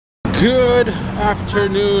Good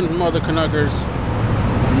afternoon, Mother Canuckers.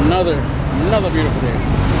 Another beautiful day.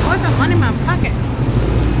 What's the money in my pocket?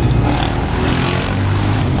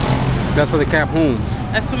 That's for the cab home.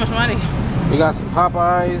 That's too much money. We got some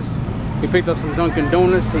Popeyes. We picked up some Dunkin'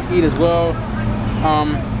 Donuts to eat as well.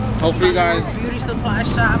 Hopefully you guys. Beauty supply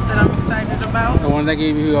shop that I'm excited about. The one that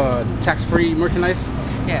gave you tax-free merchandise.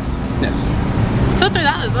 Yes. Yes.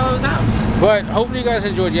 $2-3 always helps. But hopefully you guys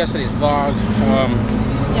enjoyed yesterday's vlog.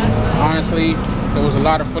 Honestly, there was a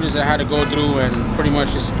lot of footage I had to go through and pretty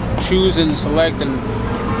much just choose and select and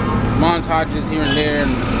montages here and there,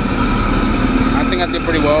 and I think I did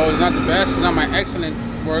pretty well. It's not the best, it's not my excellent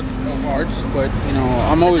work of arts, but you know,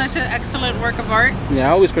 I'm always such an excellent work of art. Yeah,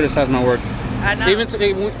 I always criticize my work. I know.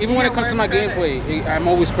 Even when it comes to my gameplay, I'm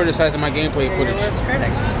always criticizing my gameplay footage. You're worst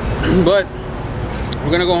critic. But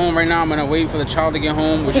we're gonna go home right now. I'm gonna wait for the child to get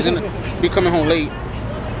home, which is gonna be coming home late,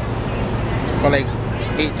 by like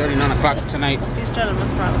 8:30, 9 o'clock tonight. He's chilling,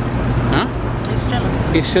 what's the problem? Huh? He's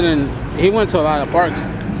chilling. He shouldn't. He went to a lot of parks,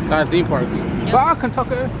 a lot of theme parks. Yep. Bye,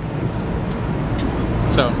 Kentucky.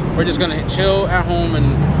 So we're just gonna chill at home and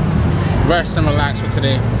rest and relax for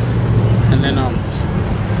today, and then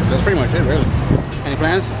that's pretty much it, really. Any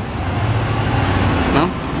plans?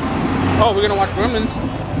 No? Oh, we're gonna watch Gremlins.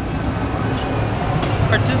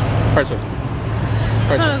 Part 2? Part 2.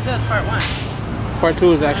 Part 2. So it was part 1. Part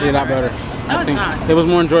 2 is actually a lot better. No, it's not. It was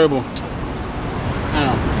more enjoyable.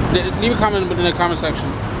 I don't know. Leave a comment in the comment section,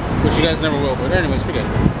 which you guys never will. But anyways, forget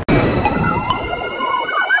it.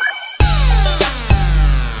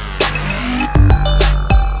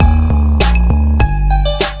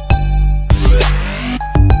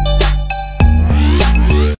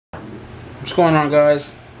 What's going on,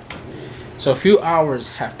 guys? So a few hours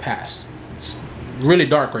have passed. It's really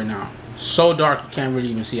dark right now. So dark you can't really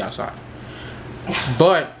even see outside.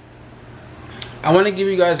 But I want to give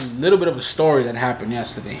you guys a little bit of a story that happened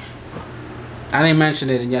yesterday. I didn't mention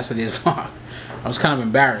it in yesterday's vlog. I was kind of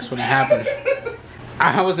embarrassed when it happened.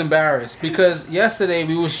 I was embarrassed because yesterday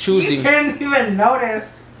we was choosing. You didn't even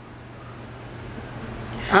notice.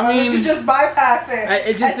 I mean, you just bypass it.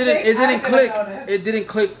 It didn't click. It didn't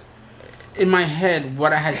click in my head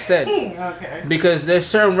what I had said. Okay. Because there's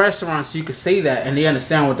certain restaurants you could say that and they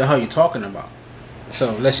understand what the hell you're talking about.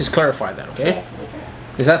 So let's just clarify that, okay?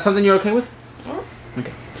 Is that something you're okay with?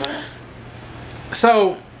 Okay.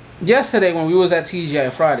 So yesterday when we was at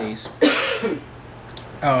TGI Fridays,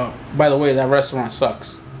 by the way, that restaurant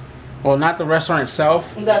sucks. Well, not the restaurant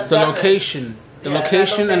itself, the location. The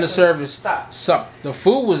location and the service sucked. The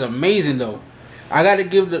food was amazing though. I got to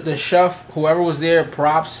give the chef, whoever was there,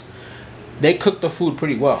 props. They cooked the food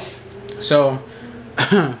pretty well. So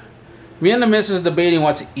me and the missus debating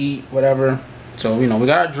what to eat, whatever. So, you know, we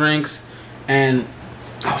got our drinks and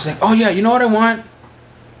I was like, oh yeah, you know what I want?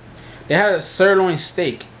 They had a sirloin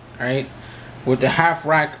steak, right? With the half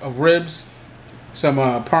rack of ribs, some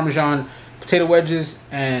Parmesan potato wedges,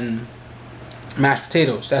 and mashed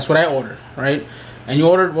potatoes. That's what I ordered, right? And you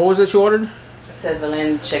ordered, what was it you ordered?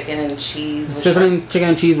 Sizzling chicken and cheese with Sizzling chicken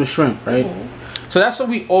and cheese with shrimp, right? So that's what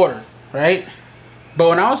we ordered, right? But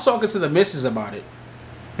when I was talking to the missus about it,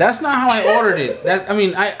 that's not how I ordered it. I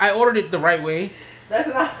mean, I ordered it the right way. That's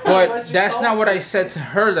not. But that's not what I said to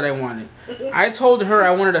her that I wanted. I told her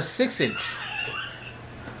I wanted a 6-inch.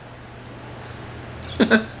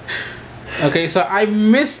 Okay, so I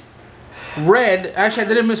misread. Actually, I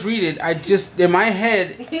didn't misread it. I just, in my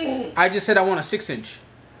head, I just said I want a 6-inch.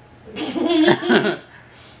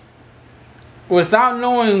 Without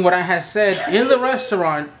knowing what I had said in the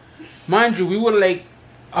restaurant, mind you, we were like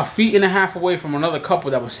 1.5 feet away from another couple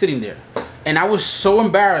that was sitting there. And I was so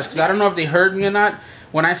embarrassed because I don't know if they heard me or not.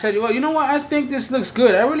 When I said, well, you know what? I think this looks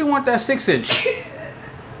good. I really want that 6-inch.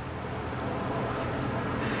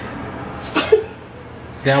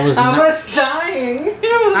 That was I was dying.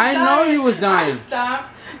 I know you was dying. I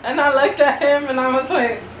stopped and I looked at him and I was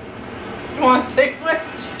like, you want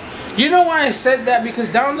 6-inch? You know why I said that? Because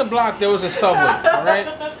down the block there was a Subway, right?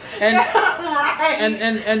 And yeah, right.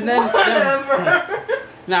 and then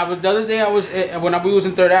now, but the other day I was when we was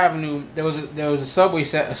in 3rd Avenue, there was a Subway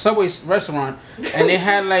restaurant, and they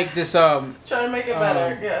had like this trying to make it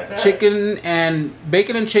better. Yeah, chicken and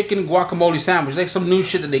bacon and chicken guacamole sandwich, like some new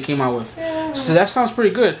shit that they came out with. Yeah. So that sounds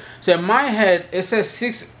pretty good. So in my head it says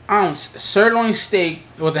 6-ounce sirloin steak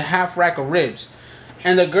with a half rack of ribs,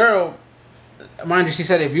 and the girl, mind you, she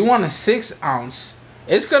said if you want a 6-ounce,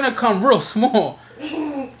 it's gonna come real small.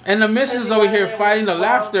 And the missus over here fighting the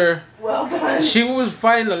laughter. Well done. She was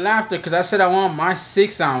fighting the laughter because I said I want my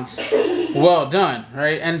 6-ounce. Well done,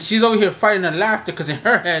 right? And she's over here fighting the laughter because in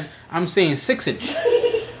her head I'm saying 6-inch.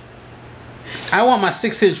 I want my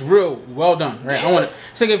 6-inch real well done, right? I want it.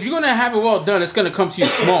 It's like if you're gonna have it well done, it's gonna come to you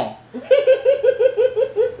small.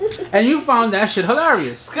 And you found that shit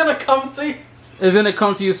hilarious. It's gonna come to you. It's gonna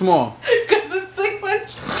come to you small. Cause it's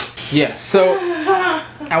 6-inch. Yeah. So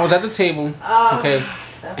I was at the table, okay,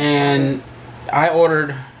 and I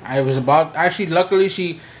ordered. I was about actually. Luckily,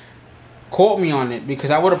 she caught me on it because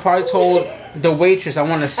I would have probably told the waitress I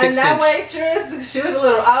want a 6-inch. And that waitress, she was a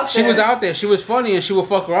little out there. She was out there. She was funny and she would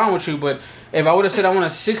fuck around with you. But if I would have said I want a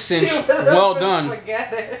 6-inch well done,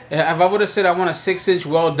 if I would have said I want a 6-inch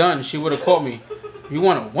well done, she would have caught me. You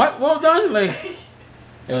want a what well done? Like,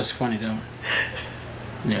 it was funny though.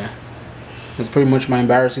 Yeah, that's pretty much my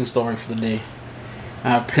embarrassing story for the day. I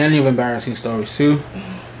have plenty of embarrassing stories too.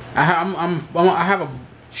 I have a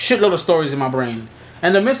shitload of stories in my brain.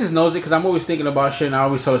 And the missus knows it because I'm always thinking about shit and I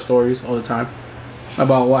always tell her stories all the time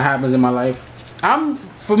about what happens in my life.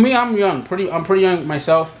 For me, I'm young. I'm pretty young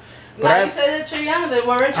myself. But now you say that you're young. They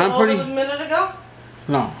weren't you older a minute ago?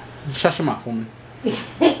 No. Shut your mouth, woman.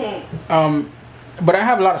 But I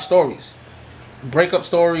have a lot of stories. Breakup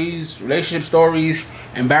stories, relationship stories,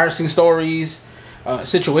 embarrassing stories,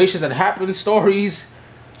 situations that happened stories.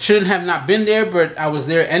 Shouldn't have not been there, but I was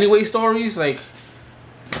there anyway stories. Like,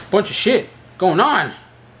 a bunch of shit going on.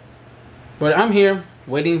 But I'm here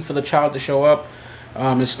waiting for the child to show up.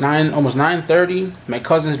 It's almost 9:30. My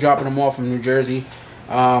cousin's dropping him off from New Jersey.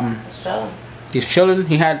 He's chilling.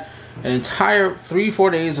 He had an entire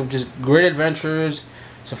 3-4 days of just great adventures,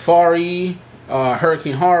 safari,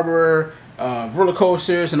 Hurricane Harbor, roller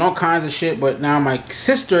coasters, and all kinds of shit. But now my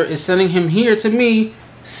sister is sending him here to me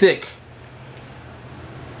sick.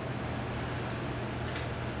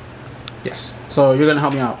 Yes. So you're gonna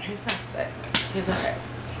help me out. He's not sick. He's okay.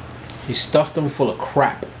 He stuffed them full of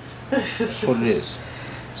crap. That's what it is.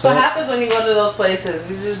 So what happens when you go to those places?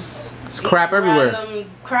 You just it's crap everywhere.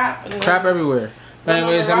 Crap everywhere. But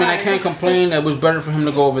anyways, I mean, I can't complain. It was better for him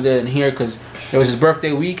to go over there than here because it was his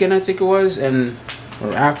birthday weekend, I think it was, or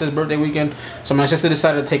after his birthday weekend. So my sister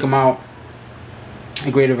decided to take him out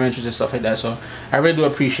and great adventures and stuff like that. So I really do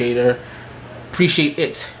appreciate it.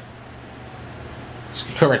 Let's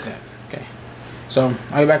correct that. Okay. So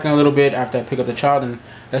I'll be back in a little bit after I pick up the child and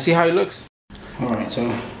let's see how he looks. Alright,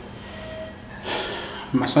 so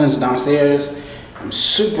my son's downstairs. I'm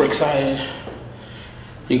super excited.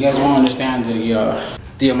 You guys won't understand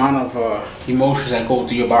the amount of emotions that go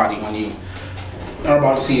through your body when you are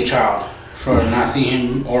about to see a child for not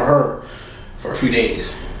seeing him or her for a few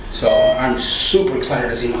days. So I'm super excited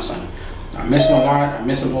to see my son. I miss him a lot. I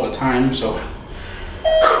miss him all the time. So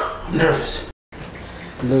I'm nervous.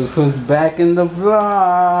 Look who's back in the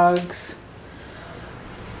vlogs.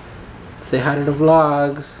 Say hi to the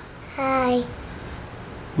vlogs. Hi.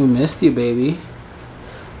 We missed you, baby.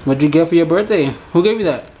 What'd you get for your birthday? Who gave you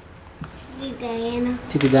that? Titi Diana.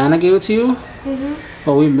 Titi Diana gave it to you?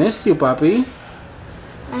 Oh, we missed you, Papi.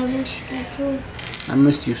 I missed you too. I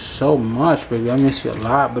missed you so much, baby. I missed you a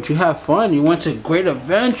lot. But you had fun. You went to great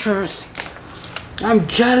adventures. I'm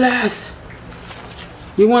jealous.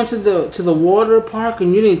 You went to the water park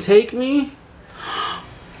and you didn't take me?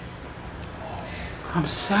 I'm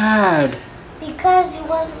sad. Because you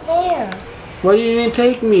weren't there. Why you didn't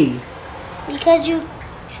take me? Because you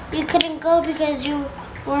couldn't go because you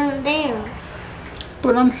weren't there.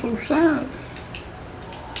 But I'm so sad.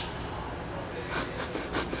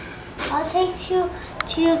 I'll take you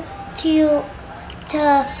to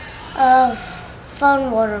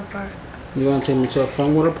fun water park. You gonna take me to a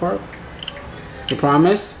fun water park? You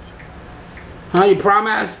promise? Huh? You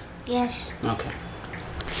promise? Yes. Okay.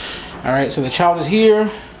 Alright, so the child is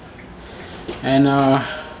here. And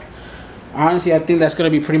honestly, I think that's gonna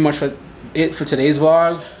be pretty much it for today's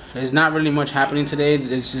vlog. There's not really much happening today.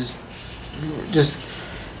 It's just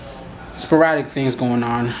sporadic things going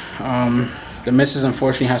on. The missus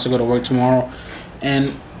unfortunately has to go to work tomorrow,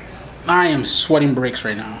 and I am sweating bricks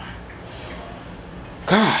right now.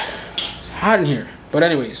 God, it's hot in here. But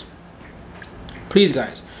anyways, please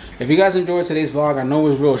guys, if you guys enjoyed today's vlog, I know it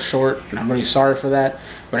was real short and I'm really sorry for that,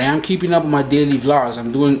 but I am keeping up with my daily vlogs.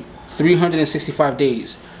 I'm doing 365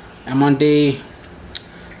 days. I'm on today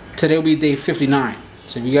will be day 59.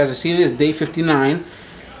 So if you guys are seeing this, day 59.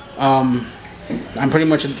 I'm pretty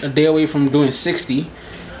much a day away from doing 60.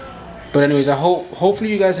 But anyways,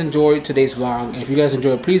 hopefully you guys enjoyed today's vlog. And if you guys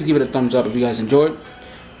enjoyed, please give it a thumbs up if you guys enjoyed.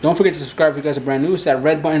 Don't forget to subscribe if you guys are brand new. It's that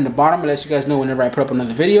red button in the bottom. It lets you guys know whenever I put up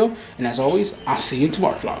another video. And as always, I'll see you in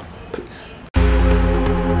tomorrow's vlog. Peace.